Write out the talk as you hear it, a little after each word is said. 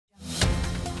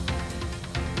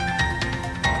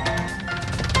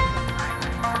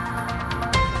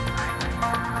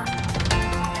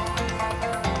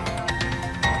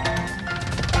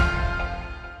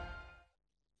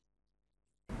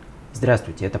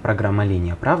Здравствуйте, это программа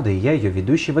 «Линия Правды» и я ее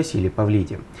ведущий Василий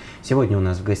Павлиди. Сегодня у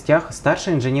нас в гостях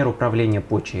старший инженер управления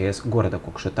по ЧС города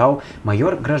KOKSHE,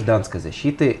 майор гражданской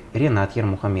защиты Ренат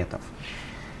Ермухаметов.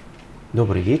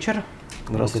 Добрый вечер.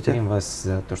 Здравствуйте. Благодарим вас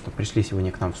за то, что пришли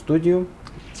сегодня к нам в студию.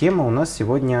 Тема у нас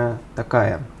сегодня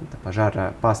такая. Это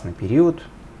пожароопасный период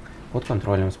под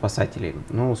контролем спасателей.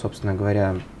 Ну, собственно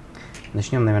говоря,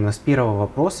 начнем, наверное, с первого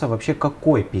вопроса. Вообще,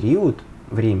 какой период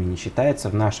времени считается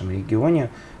в нашем регионе,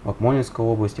 в Акмолинской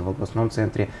области, в областном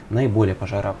центре, наиболее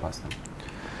пожароопасным?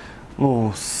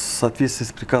 Ну, в соответствии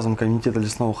с приказом Комитета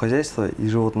лесного хозяйства и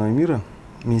животного мира,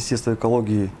 Министерства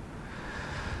экологии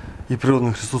и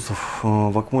природных ресурсов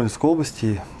в Акмолинской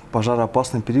области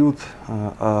пожароопасный период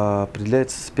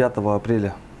определяется с 5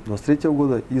 апреля 2023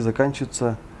 года и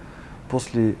заканчивается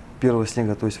после первого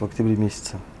снега, то есть в октябре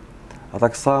месяце. А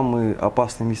так самые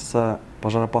опасные месяца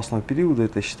пожароопасного периода,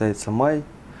 это считается май,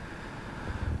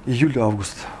 июль,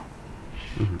 август.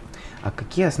 А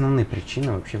какие основные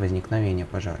причины вообще возникновения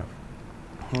пожаров?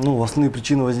 Ну, основные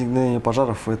причины возникновения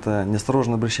пожаров – это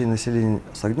неосторожное обращение населения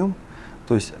с огнем,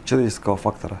 то есть человеческого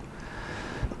фактора.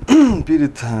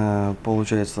 Перед,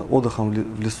 получается, отдыхом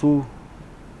в лесу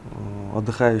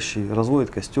отдыхающий разводит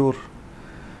костер,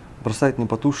 бросает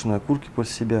непотушенные окурки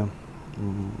после себя,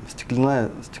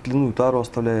 стеклянную тару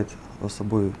оставляет за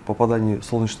собой попадание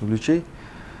солнечных лучей,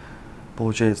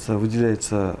 получается,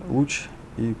 выделяется луч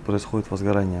и происходит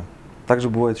возгорание. Также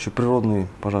бывают еще природные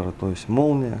пожары, то есть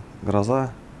молния,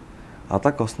 гроза, а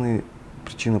так основные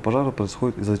причины пожара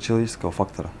происходят из-за человеческого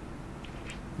фактора.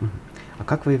 А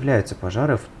как выявляются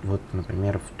пожары, вот,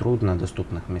 например, в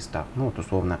труднодоступных местах? Ну, вот,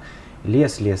 условно,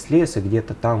 лес, и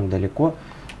где-то там далеко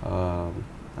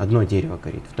одно дерево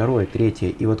горит, второе, третье.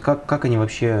 И вот как они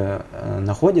вообще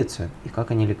находятся и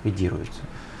как они ликвидируются?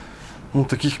 Ну,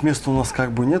 таких мест у нас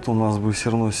как бы нет, у нас бы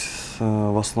все равно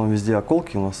в основном везде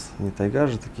околки, у нас не тайга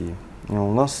же такие.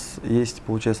 У нас есть,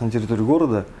 получается, на территории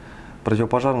города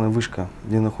противопожарная вышка,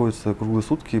 где находятся круглые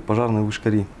сутки пожарные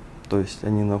вышкари. То есть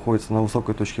они находятся на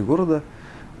высокой точке города,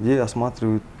 где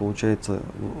осматривают, получается,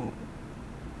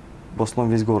 в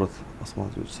основном весь город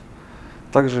осматривается.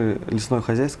 Также лесное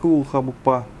хозяйство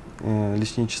УЛХ-БУКПА,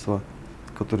 лесничество,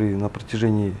 которые на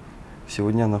протяжении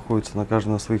всего дня находятся на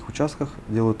каждом из своих участках,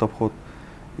 делают обход.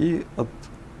 И от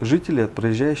жителей, от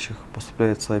проезжающих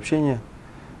поступает сообщение,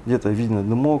 где-то видно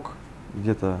дымок,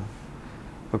 где-то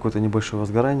какое-то небольшое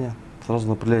возгорание. Сразу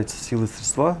направляются силы и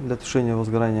средства для тушения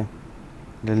возгорания,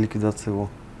 для ликвидации его.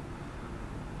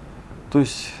 То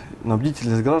есть на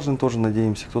бдительность граждан тоже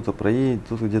надеемся, кто-то проедет,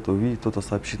 кто-то где-то увидит, кто-то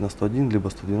сообщит на 101, либо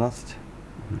 112.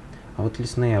 А вот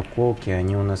лесные околки,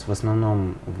 они у нас в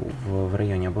основном в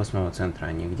районе областного центра,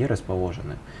 они где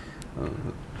расположены?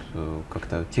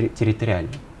 Как-то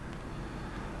территориально?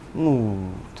 Ну,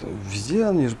 везде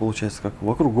они же, получается, как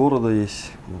вокруг города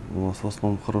есть. У нас в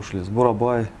основном хороший лес.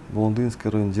 Бурабай, Буландынский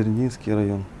район, Зернинский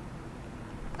район.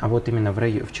 А вот именно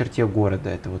в черте города,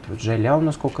 это вот Жаляу,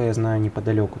 насколько я знаю,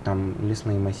 неподалеку, там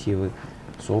лесные массивы,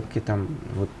 сопки, там,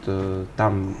 вот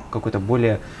там какой-то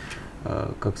более,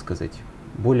 как сказать,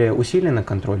 более усиленный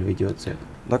контроль ведется?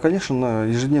 Да, конечно, на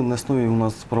ежедневной основе у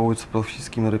нас проводятся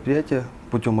профилактические мероприятия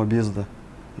путем объезда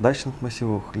дачных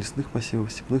массивов, лесных массивов,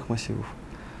 степных массивов,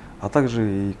 а также,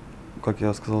 и, как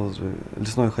я сказал,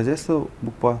 лесное хозяйство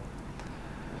БУКПА,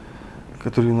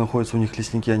 которые находятся у них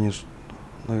лесники, они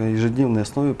на ежедневной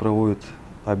основе проводят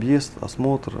объезд,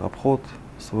 осмотр, обход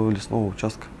своего лесного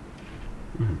участка.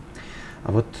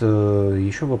 А вот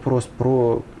еще вопрос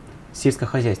про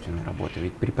сельскохозяйственные работы.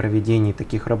 Ведь при проведении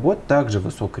таких работ также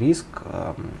высок риск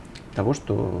того,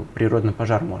 что природный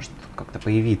пожар может как-то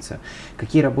появиться.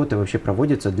 Какие работы вообще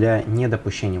проводятся для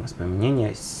недопущения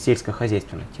воспламенения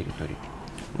сельскохозяйственных территорий?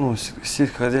 Ну,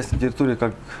 сельскохозяйственные территории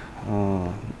как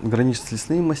граничат с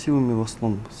лесными массивами в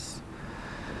основном.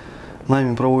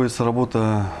 Нами проводится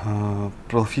работа,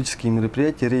 профилактические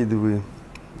мероприятия рейдовые,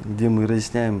 где мы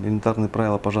разъясняем элементарные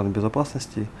правила пожарной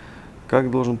безопасности,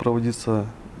 как должен проводиться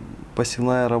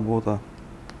посевная работа,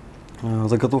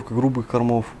 заготовка грубых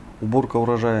кормов, уборка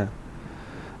урожая,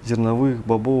 зерновых,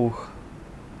 бобовых.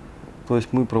 То есть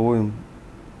мы проводим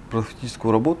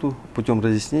профилактическую работу путем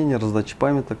разъяснения, раздачи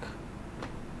памяток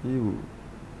и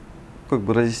как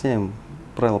бы разъясняем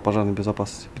правила пожарной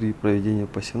безопасности при проведении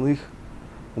посевных,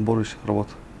 уборочных работ.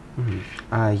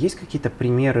 А есть какие-то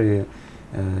примеры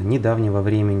недавнего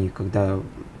времени, когда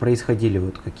происходили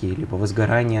вот какие-либо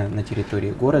возгорания на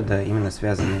территории города, именно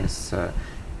связанные с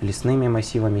лесными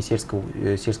массивами,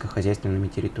 сельскохозяйственными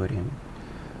территориями?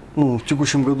 Ну, в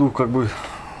текущем году как бы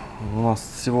у нас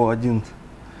всего один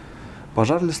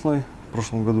пожар лесной. В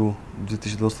прошлом году, в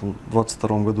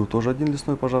 2022 году, тоже один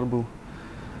лесной пожар был.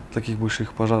 таких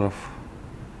больших пожаров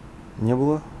не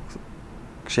было,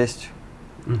 к счастью.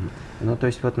 Ну, то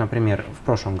есть, вот, например, в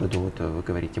прошлом году, вот вы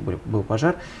говорите, был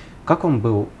пожар. Как он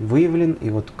был выявлен?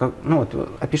 И вот, как, ну,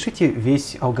 вот, опишите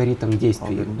весь алгоритм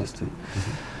действий.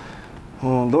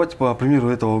 Давайте по примеру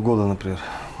этого года, например.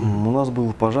 У нас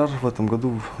был пожар в этом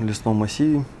году в лесном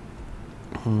массиве.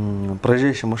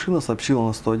 Проезжающая машина сообщила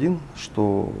на 101,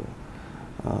 что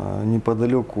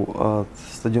неподалеку от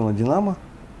стадиона «Динамо»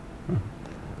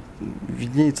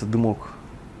 виднеется дымок.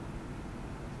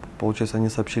 Получается, они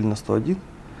сообщили на 101.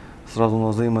 Сразу на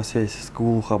взаимосвязь с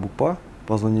КУЛУХа БУПА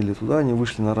позвонили туда, они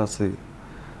вышли на рации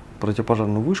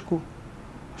противопожарную вышку,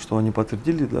 что они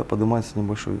подтвердили, да, поднимается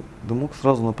небольшой дымок.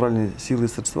 Сразу направили силы и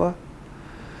средства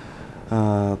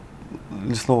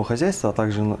лесного хозяйства, а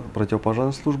также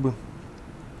противопожарной службы.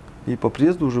 И по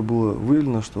приезду уже было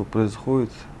выявлено, что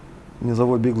происходит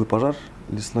низовой беглый пожар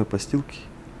лесной подстилки.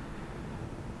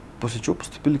 После чего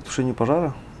поступили к тушению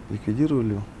пожара,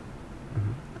 ликвидировали его.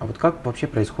 А вот как вообще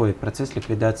происходит процесс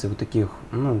ликвидации вот таких,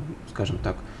 ну, скажем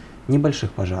так,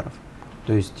 небольших пожаров?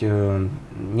 То есть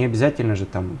не обязательно же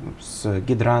там с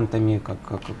гидрантами, как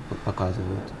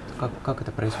показывают. Как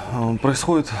это происходит?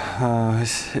 Происходит,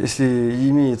 если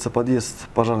имеется подъезд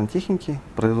пожарной техники,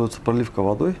 производится проливка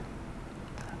водой.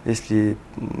 Если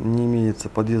не имеется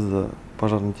подъезда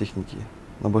пожарной техники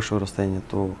на большое расстояние,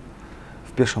 то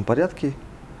в пешем порядке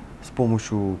с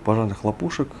помощью пожарных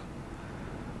лопушек,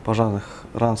 пожарных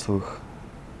ранцевых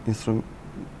инструментов,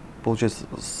 получается,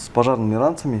 с пожарными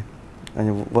ранцами,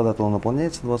 вода туда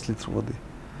наполняется, 20 литров воды,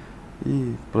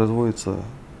 и производится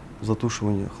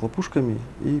затушивание хлопушками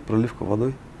и проливка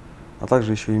водой. А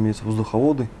также еще имеются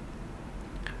воздуховоды,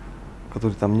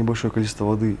 которые там небольшое количество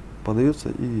воды подается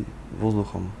и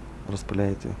воздухом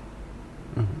распыляет ее.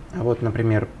 А вот,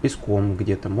 например, песком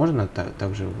где-то можно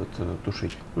также вот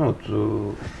тушить? Ну,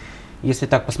 вот, если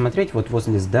так посмотреть, вот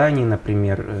возле зданий,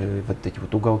 например, вот эти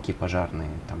вот уголки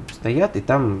пожарные там стоят, и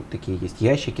там такие есть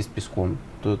ящики с песком.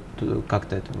 Тут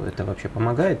как-то это вообще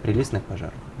помогает при лесных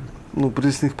пожарах? Ну, при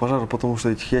лесных пожарах, потому что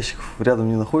этих ящиков рядом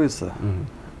не находится,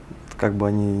 как бы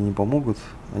они не помогут,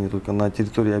 они только на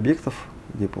территории объектов,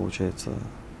 где получается,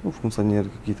 ну,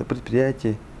 функционируют какие-то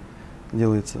предприятия,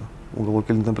 делается уголок.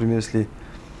 Или, например, если,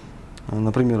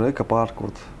 например, экопарк,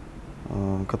 вот,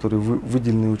 который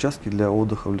выделенные участки для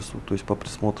отдыха в лесу, то есть по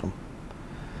присмотрам.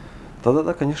 Тогда,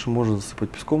 да, конечно, можно засыпать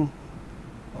песком,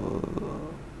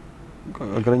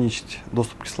 ограничить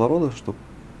доступ кислорода, чтобы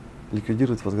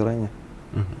ликвидировать возгорание.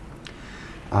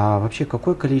 А вообще,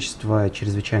 какое количество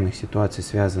чрезвычайных ситуаций,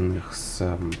 связанных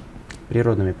с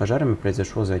природными пожарами,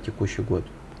 произошло за текущий год?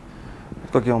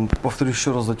 Как я вам повторю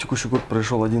еще раз, за текущий год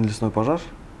произошел один лесной пожар,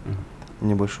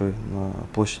 небольшой, на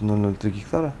площади 0,03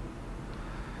 гектара.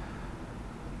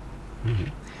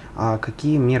 А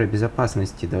какие меры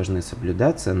безопасности должны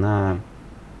соблюдаться на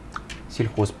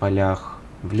сельхозполях,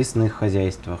 в лесных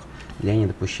хозяйствах для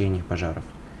недопущения пожаров?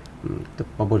 Это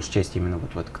по большей части именно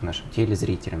вот к нашим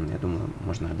телезрителям, я думаю,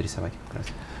 можно адресовать как раз.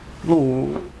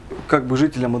 Ну, как бы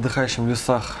жителям, отдыхающим в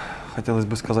лесах, хотелось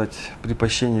бы сказать, при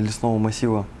посещении лесного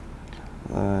массива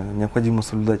необходимо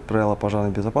соблюдать правила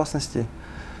пожарной безопасности,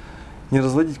 не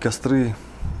разводить костры,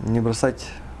 не бросать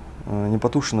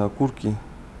непотушенные окурки.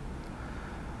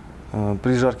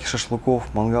 При жарке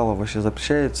шашлыков, мангалов вообще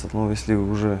запрещается, но если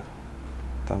уже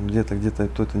там где-то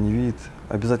кто-то не видит,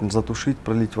 обязательно затушить,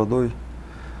 пролить водой,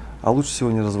 а лучше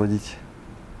всего не разводить.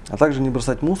 А также не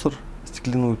бросать мусор,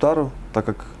 стеклянную тару, так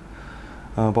как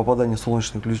попадание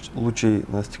солнечных лучей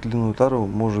на стеклянную тару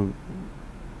может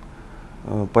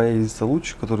появиться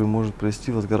луч, который может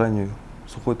привести к возгоранию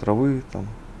сухой травы, там,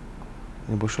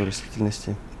 небольшой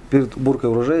растительности. Перед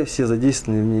уборкой урожая все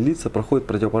задействованные в ней лица проходят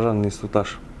противопожарный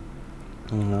инструктаж.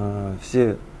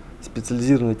 Все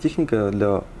специализированная техника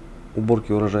для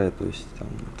уборки урожая, то есть там,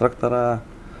 трактора,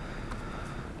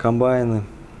 комбайны,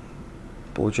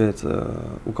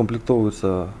 получается,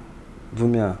 укомплектовываются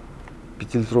 2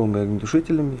 5-литровыми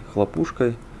огнетушителями,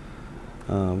 хлопушкой,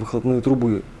 выхлопные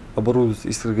трубы оборудуются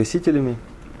искрогасителями,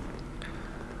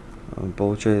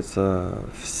 получается,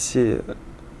 все,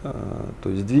 то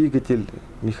есть двигатель,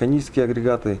 механические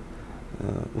агрегаты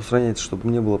устраняется, чтобы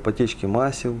не было потечки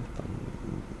масел, там,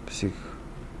 всех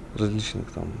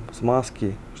различных там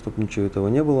смазки, чтобы ничего этого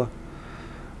не было,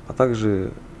 а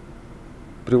также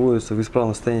приводится в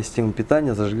исправное состояние системы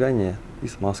питания, зажигания и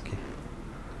смазки.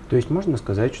 То есть можно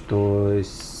сказать, что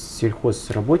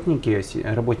сельхозработники,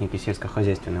 работники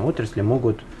сельскохозяйственной отрасли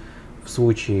могут в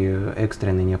случае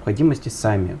экстренной необходимости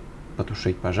сами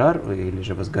потушить пожар или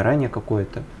же возгорание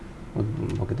какое-то, вот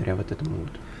благодаря вот этому.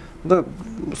 Да,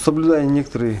 соблюдая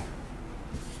некоторые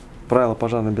правила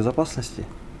пожарной безопасности,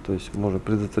 То есть можно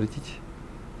предотвратить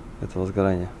это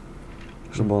возгорание,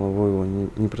 чтобы его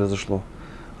не произошло.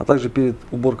 А также перед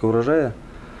уборкой урожая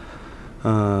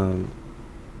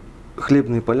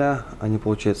хлебные поля, они,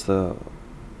 получается,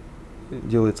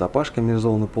 делается опашка,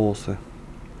 минерализованные полосы.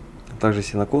 Также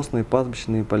сенокосные,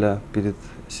 пастбищные поля перед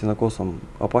сенокосом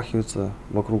опахиваются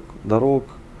вокруг дорог,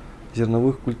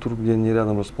 зерновых культур, где они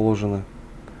рядом расположены.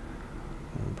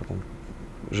 Потом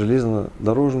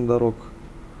железнодорожных дорог,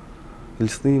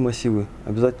 лесные массивы.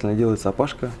 Обязательно делается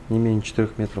опашка не менее 4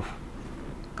 метров.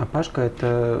 Опашка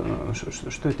это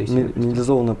что это из себя?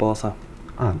 Минерализованная полоса.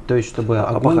 То есть чтобы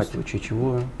огонь в случае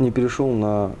чего не перешел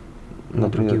на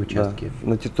другие участки. Да,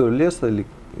 на территорию леса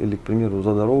или, к примеру,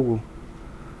 за дорогу,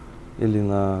 или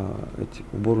на эти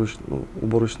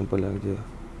уборочные поля, где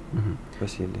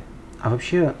посели. А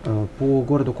вообще по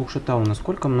городу Кокшетау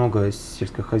насколько много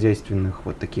сельскохозяйственных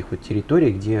вот таких вот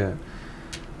территорий, где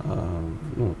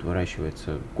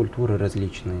выращиваются культуры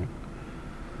различные?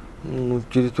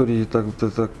 Территории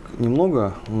так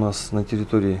немного. У нас на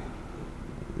территории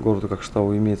города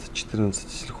Кокшетау имеется 14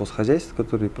 сельхозхозяйств,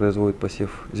 которые производят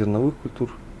посев зерновых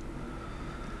культур.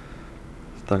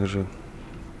 Также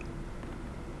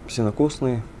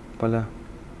сенокосные поля.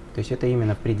 То есть это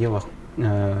именно в пределах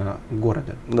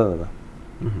города? Да.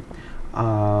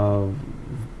 А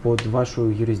под вашу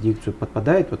юрисдикцию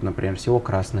подпадает, вот, например, село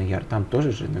Красный Яр, там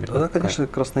тоже же, наверное? Да, конечно,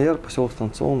 Красный Яр, поселок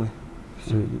Станционный,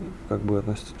 все как бы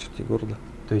относится к черте города.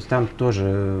 То есть там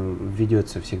тоже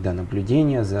ведется всегда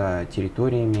наблюдение за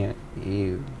территориями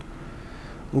и...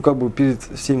 перед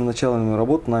всеми началами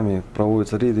работ нами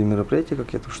проводятся рейды и мероприятия,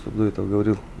 как я только что до этого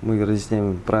говорил. Мы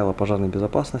разъясняем правила пожарной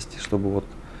безопасности, чтобы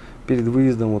перед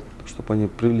выездом, чтобы они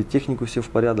привели технику все в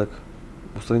порядок,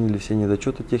 устранили все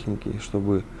недочеты техники,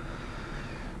 чтобы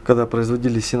когда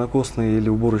производились сенокосные или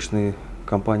уборочные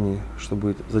компании,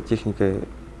 чтобы за техникой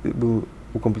был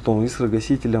укомплектован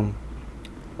искрогасителем,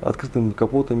 открытыми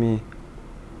капотами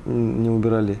не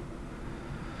убирали.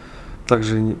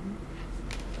 Также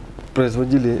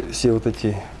производили все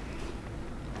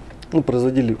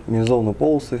производили минерализованные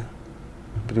полосы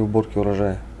при уборке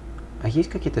урожая. А есть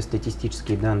какие-то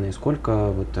статистические данные,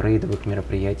 сколько рейдовых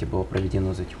мероприятий было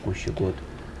проведено за текущий год?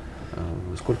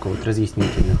 Сколько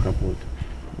разъяснительных работ?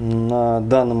 На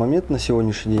данный момент, на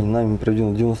сегодняшний день, нами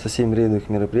проведено 97 рейдовых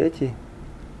мероприятий.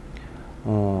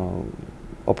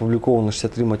 Опубликовано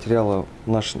 63 материала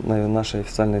на нашей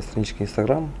официальной страничке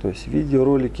Instagram, то есть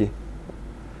видеоролики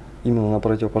именно на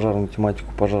противопожарную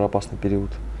тематику, пожароопасный период.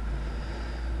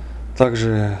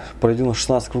 Также проведено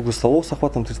 16 круглых столов с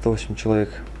охватом 308 человек,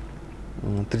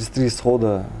 33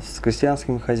 схода с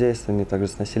крестьянскими хозяйствами, также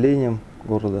с населением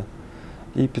города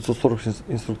и 540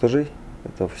 инструктажей.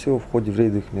 Это все в ходе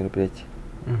рейдовых мероприятий.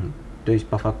 То есть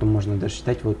по факту можно даже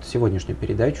считать сегодняшнюю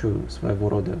передачу своего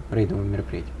рода рейдовым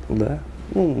мероприятием? Да,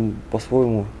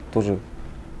 по-своему тоже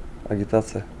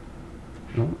агитация.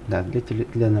 Да,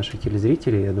 для наших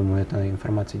телезрителей, я думаю, эта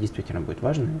информация действительно будет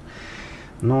важной.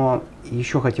 Но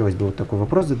еще хотелось бы такой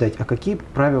вопрос задать. А какие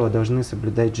правила должны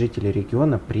соблюдать жители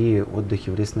региона при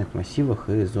отдыхе в лесных массивах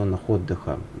и зонах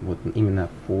отдыха? Именно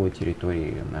по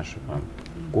территории нашего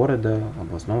города,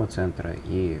 областного центра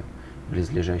и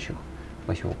близлежащих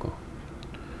поселках.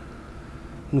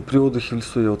 При отдыхе в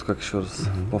лесу я еще раз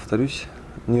повторюсь,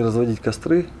 не разводить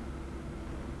костры,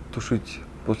 тушить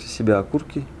после себя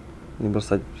окурки, не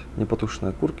бросать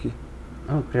непотушенные окурки.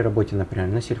 При работе, например,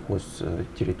 на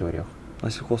сельхозтерриториях. На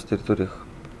сельхозтерриториях.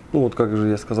 Как же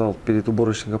я сказал, перед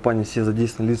уборочной кампанией все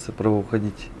задействованные лица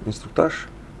проводить инструктаж,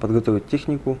 подготовить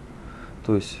технику,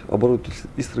 то есть оборудовать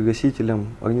искрогасителем,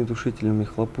 огнетушителями,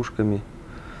 хлопушками,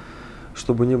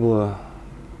 чтобы не было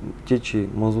течи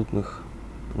мазутных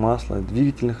масла, в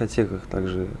двигательных отсеках,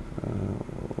 также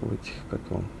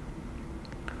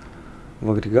в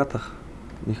агрегатах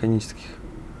механических.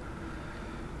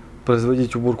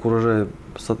 Производить уборку урожая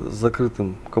с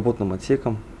закрытым капотным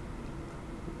отсеком.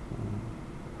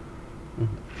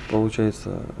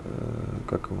 Получается,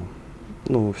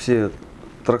 все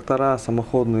трактора,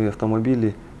 самоходные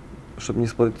автомобили, чтобы не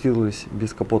эксплуатировались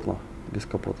без капотов.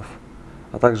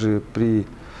 А также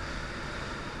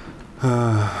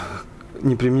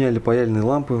не применяли паяльные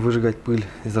лампы, выжигать пыль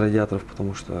из радиаторов,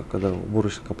 потому что когда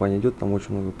уборочная компания идет, там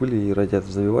очень много пыли и радиатор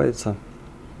завивается.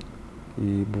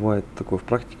 И бывает такое в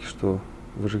практике, что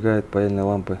выжигает паяльные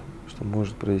лампы, что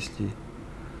может привести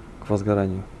к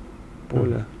возгоранию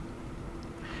поля.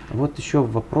 Еще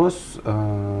вопрос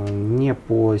не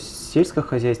по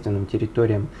сельскохозяйственным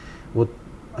территориям.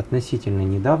 Относительно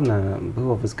недавно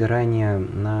было возгорание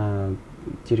на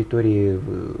территории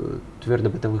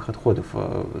твердобытовых отходов,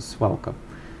 свалка.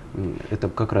 Это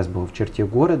как раз было в черте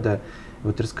города.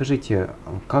 Вот расскажите,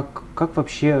 как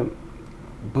вообще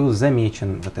был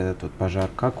замечен вот этот вот пожар,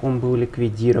 как он был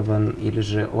ликвидирован или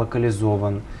же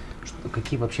локализован,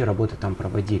 какие вообще работы там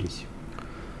проводились?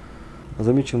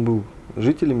 Замечен был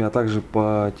жителями, а также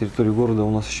по территории города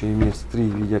у нас еще имеется 3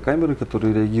 видеокамеры,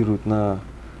 которые реагируют на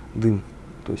дым.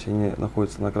 То есть они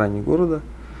находятся на окраине города,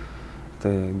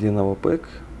 это где Новопэк,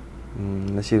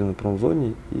 на северной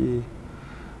промзоне и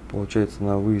получается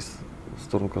на выезд в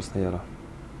сторону Краснояра.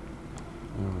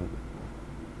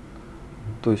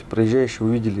 То есть проезжающие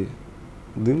увидели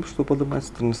дым, что поднимается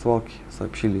со стороны свалки,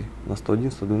 сообщили на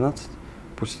 101, 112,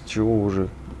 после чего уже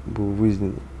был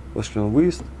осуществлен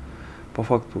выезд. По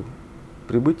факту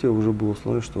прибытия уже было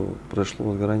установлено, что произошло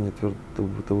возгорание твердых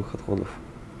бытовых отходов.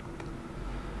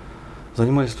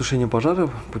 Занимались тушением пожара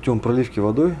путем проливки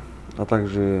водой, а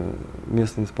также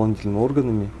местными исполнительными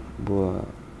органами. Была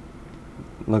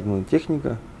нагнана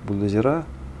техника, бульдозера,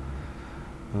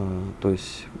 то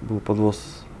есть был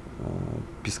подвоз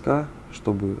песка,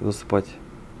 чтобы засыпать,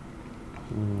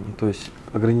 то есть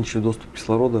ограничивать доступ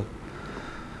кислорода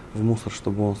в мусор,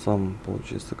 чтобы он сам,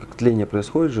 получается, как тление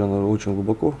происходит же, оно очень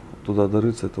глубоко, туда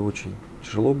дорыться это очень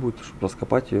тяжело будет, чтобы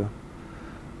раскопать ее,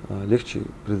 легче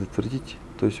предотвратить,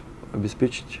 то есть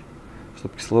обеспечить,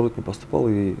 чтобы кислород не поступал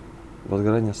и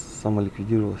возгорание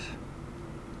самоликвидировалось.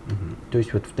 То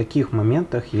есть вот в таких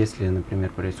моментах, если,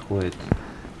 например, происходит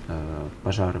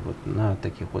пожар вот на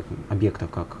таких вот объектах,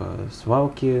 как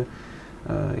свалки,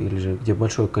 или же где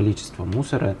большое количество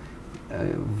мусора,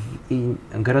 и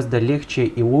гораздо легче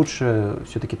и лучше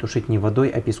все-таки тушить не водой,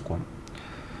 а песком.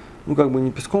 Ну, как бы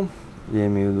не песком, я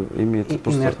имею в виду, имеется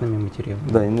просто... Инертными материалами.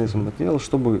 Да, инертными материалами,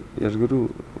 чтобы, я же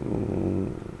говорю...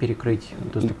 Перекрыть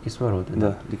доступ кислорода.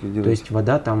 Да, ликвидировать. То есть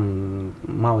вода там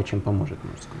мало чем поможет,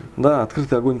 можно сказать. Да,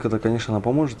 открытый огонь, когда, конечно, она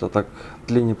поможет, а так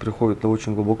тление приходит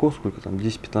очень глубоко, сколько там,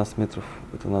 10-15 метров,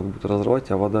 это надо будет разрывать,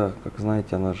 а вода, как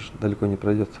знаете, она же далеко не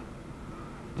пройдет.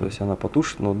 То есть она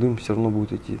потушит, но дым все равно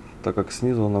будет идти, так как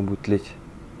снизу она будет тлеть.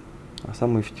 А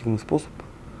самый эффективный способ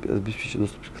 – обеспечить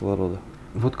доступ кислорода.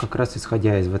 Вот как раз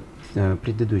исходя из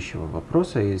предыдущего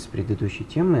вопроса, из предыдущей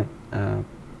темы,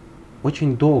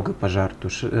 очень долго пожар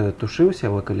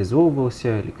тушился,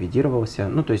 локализовывался, ликвидировался.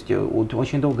 Ну, то есть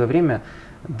очень долгое время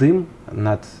дым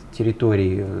над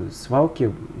территорией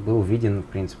свалки был виден, в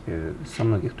принципе, со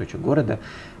многих точек города.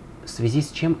 В связи с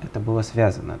чем это было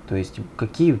связано? То есть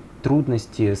какие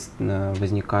трудности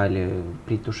возникали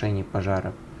при тушении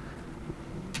пожара?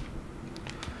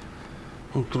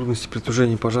 Ну, трудности при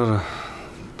тушении пожара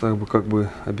как бы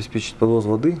обеспечить подвоз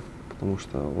воды, потому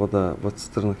что вода в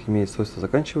цистернах имеет свойство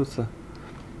заканчиваться,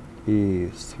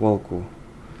 и свалку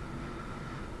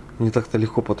не так-то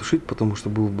легко потушить, потому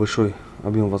что был большой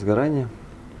объем возгорания.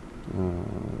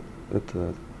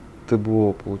 Это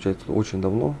ТБО получается очень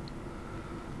давно,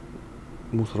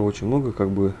 мусора очень много, как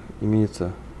бы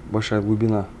имеется большая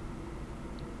глубина,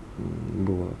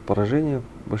 было поражение,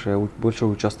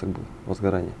 большой участок был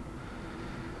возгорания.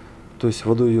 То есть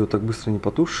водой ее так быстро не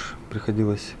потушишь,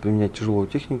 приходилось применять тяжелую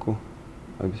технику,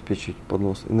 обеспечить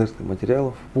поднос инертных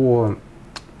материалов. По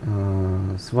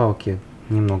свалке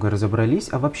немного разобрались.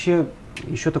 А вообще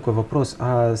еще такой вопрос.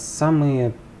 А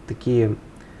самые такие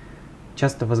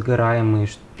часто возгораемые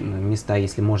места,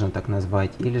 если можно так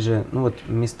назвать, или же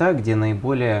места, где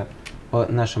наиболее по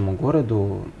нашему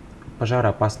городу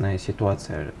пожароопасная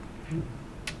ситуация?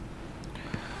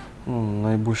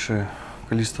 Наибольшее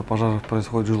количество пожаров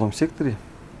происходит в жилом секторе.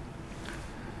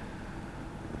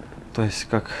 То есть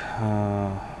как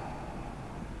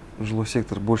жилой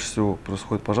сектор больше всего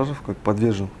происходит пожаров, как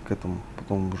подвержен к этому,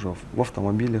 потом уже в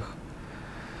автомобилях.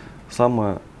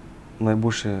 Самое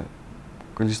наибольшее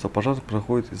количество пожаров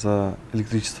происходит из-за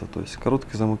электричества, то есть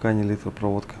короткое замыкание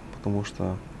электропроводка, потому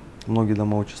что многие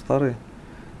дома очень старые,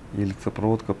 и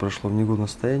электропроводка пришла в негодное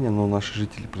состояние, но наши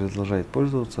жители продолжают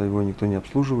пользоваться, его никто не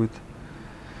обслуживает.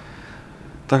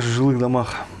 Также в жилых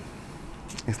домах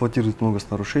эксплуатируют много с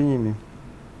нарушениями.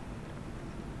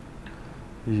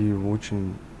 И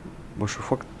очень большой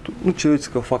фактор,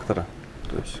 человеческого фактора.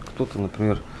 То есть кто-то,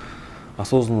 например,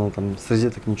 осознанно там с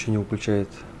розеток ничего не выключает.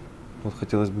 Вот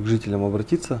хотелось бы к жителям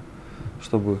обратиться,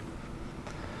 чтобы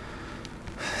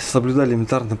соблюдали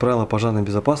элементарные правила пожарной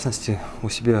безопасности у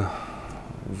себя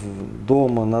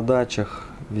дома, на дачах,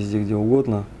 везде где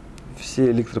угодно.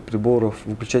 Все электроприборов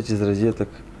выключать из розеток.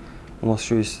 У нас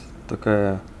еще есть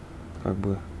такая, как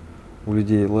бы, у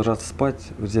людей ложатся спать,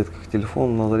 в розетках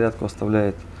телефон на зарядку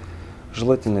оставляет.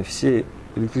 Желательно все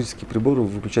электрические приборы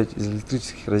выключать из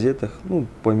электрических розеток,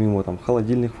 помимо там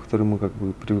холодильников, в которые мы как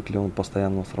бы привыкли, он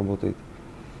постоянно у нас работает.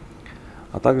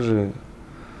 А также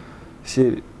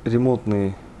все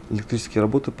ремонтные электрические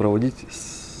работы проводить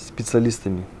с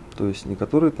специалистами. То есть не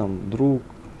которые там друг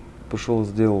пошел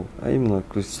сделал, а именно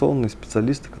квалифицированные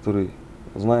специалисты, которые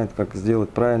знают, как сделать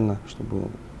правильно, чтобы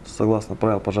согласно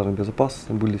правил пожарной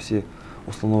безопасности были все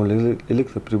установлены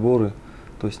электроприборы,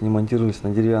 то есть не монтировались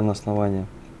на деревянное основание.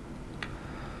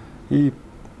 И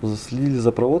следили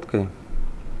за проводкой,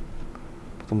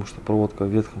 потому что проводка в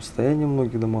ветхом состоянии в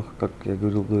многих домах, как я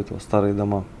говорил до этого, старые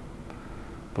дома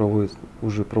проводят,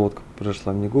 уже проводка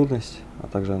пришла в негодность, а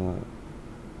также она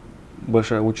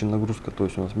большая очень нагрузка, то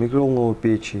есть у нас микроволновые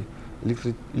печи,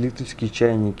 электрические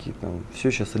чайники, там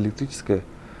все сейчас электрическое,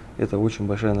 это очень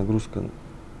большая нагрузка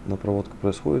на проводку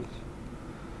происходит,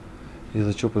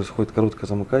 из-за чего происходит короткое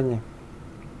замыкание,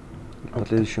 в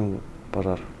последующем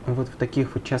пожар. Вот в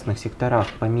таких вот частных секторах,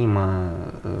 помимо,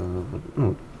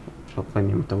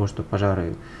 помимо того, что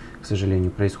пожары, к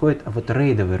сожалению, происходят, а вот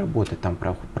рейдовые работы там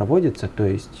проводятся, то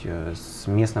есть с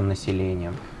местным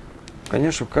населением?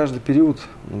 Конечно, в каждый период,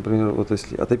 например, вот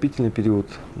если отопительный период,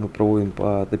 мы проводим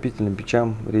по отопительным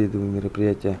печам рейдовые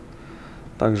мероприятия.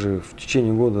 Также в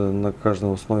течение года на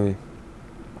каждом основе,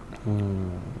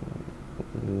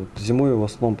 зимой в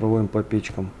основном проводим по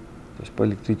печкам, то есть по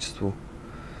электричеству.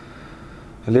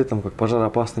 Летом, как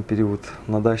пожароопасный период,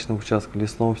 на дачном участке,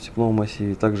 лесном, степном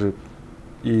массиве. Также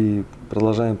и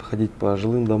продолжаем ходить по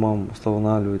жилым домам,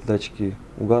 устанавливать датчики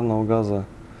угарного газа.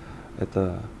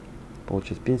 Это,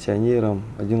 получается, пенсионерам,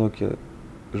 одиноким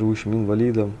живущим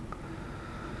инвалидам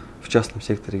в частном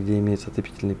секторе, где имеются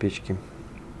отопительные печки.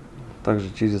 Также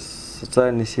через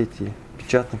социальные сети, в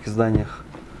печатных изданиях,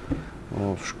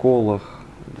 в школах,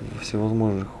 во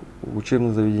всевозможных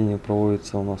учебных заведениях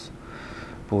проводится у нас,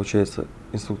 получается,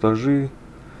 инструктажи,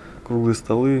 круглые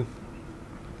столы.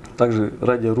 Также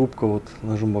радиорубка, вот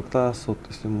на Жумбактас, вот,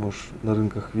 если, может, на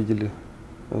рынках видели,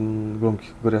 в громких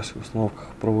говорящих установках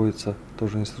проводятся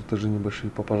тоже инструктажи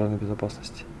небольшие по пожарной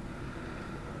безопасности.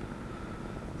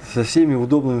 Со всеми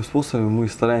удобными способами мы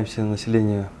стараемся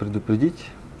население предупредить,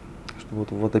 что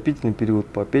вот в отопительный период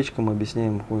по печкам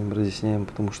объясняем, ходим, разъясняем,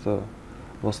 потому что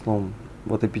в основном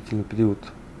в отопительный период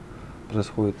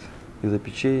происходит из-за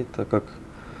печей, так как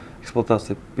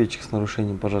эксплуатация печек с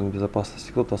нарушением пожарной безопасности.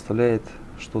 Кто-то оставляет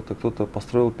что-то, кто-то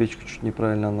построил печку чуть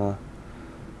неправильно, она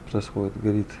происходит,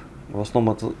 горит. В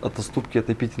основном от оступки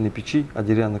отопительной печи, от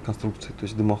деревянной конструкции, то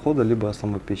есть дымохода, либо от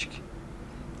самой печки.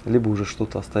 Либо уже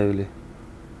что-то оставили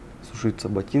сушиться,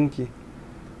 ботинки,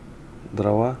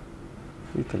 дрова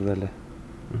и так далее.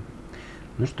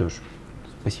 Ну что ж,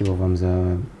 спасибо вам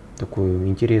за такую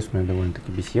интересную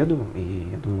довольно-таки беседу. И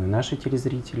я думаю, наши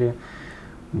телезрители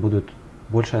будут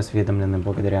больше осведомлены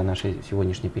благодаря нашей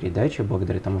сегодняшней передаче,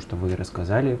 благодаря тому, что вы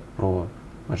рассказали про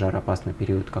пожароопасный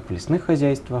период как в лесных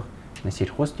хозяйствах, на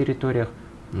сельхозтерриториях.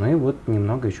 Ну и вот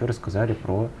немного еще рассказали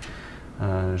про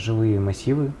жилые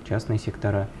массивы, частные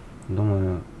сектора.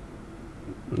 Думаю,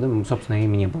 собственно, и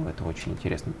мне было это очень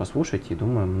интересно послушать, и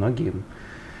думаю,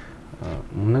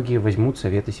 многие возьмут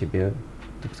советы себе,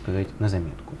 так сказать, на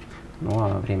заметку. Ну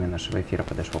а время нашего эфира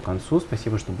подошло к концу.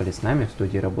 Спасибо, что были с нами. В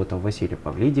студии работал Василий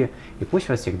Павлиди. И пусть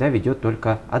вас всегда ведет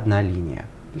только одна линия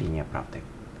 – линия правды.